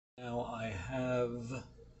have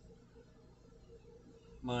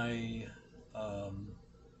my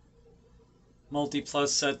Multiplus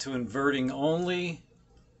set to inverting only.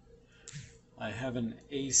 I have an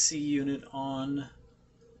AC unit on.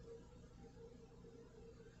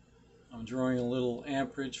 I'm drawing a little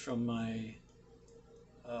amperage from my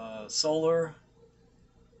solar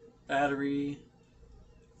battery.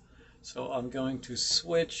 So I'm going to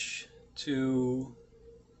switch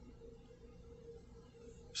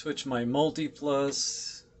my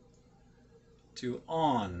Multiplus to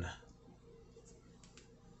on.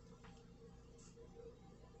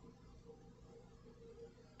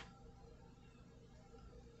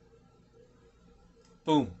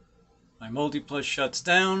 Boom. My Multiplus shuts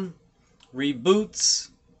down, reboots.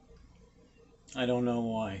 I don't know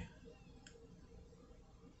why.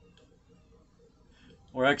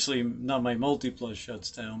 Or actually, not my Multiplus shuts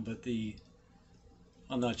down, but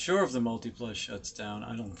I'm not sure if the Multiplus shuts down.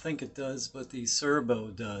 I don't think it does, but the Serbo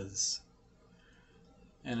does.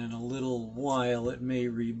 And in a little while it may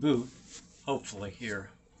reboot, hopefully here.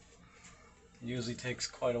 It usually takes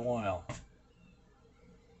quite a while.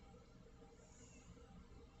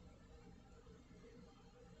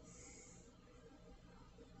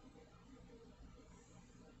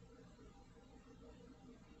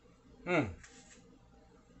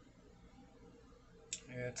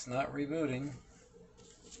 It's not rebooting.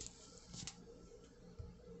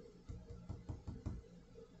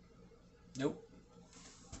 Nope.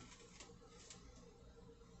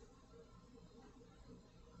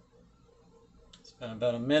 It's been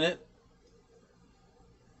about a minute.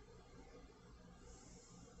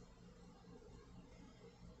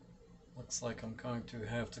 Looks like I'm going to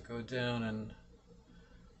have to go down and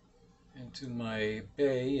into my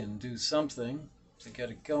bay and do something to get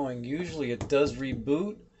it going. Usually it does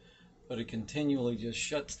reboot, but it continually just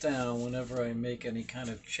shuts down whenever I make any kind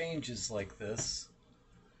of changes like this.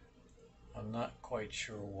 I'm not quite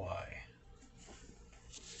sure why.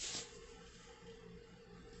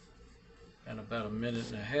 And about a minute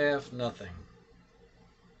and a half, nothing.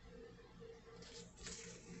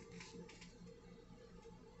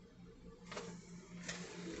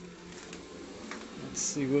 Let's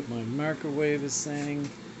see what my microwave is saying.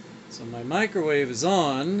 So my microwave is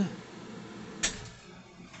on.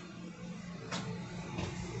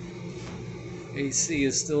 AC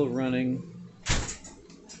is still running.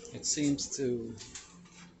 It seems to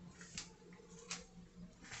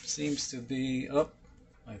be up.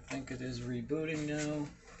 I think it is rebooting now.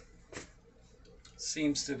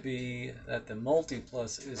 Seems to be that the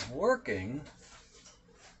Multiplus is working.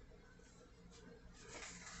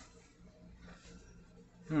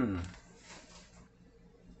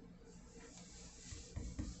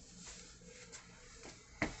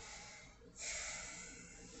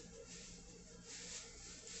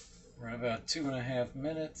 We're at about 2.5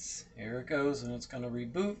 minutes. Here it goes, and it's going to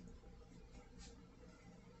reboot.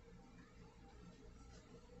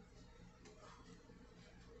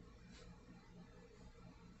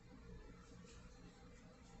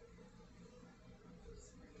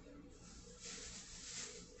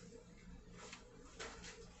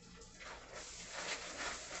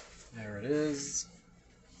 There it is.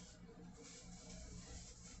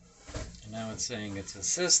 And now it's saying it's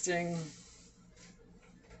assisting.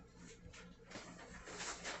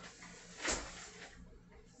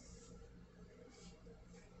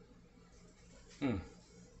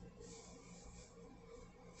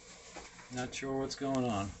 Not sure what's going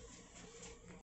on.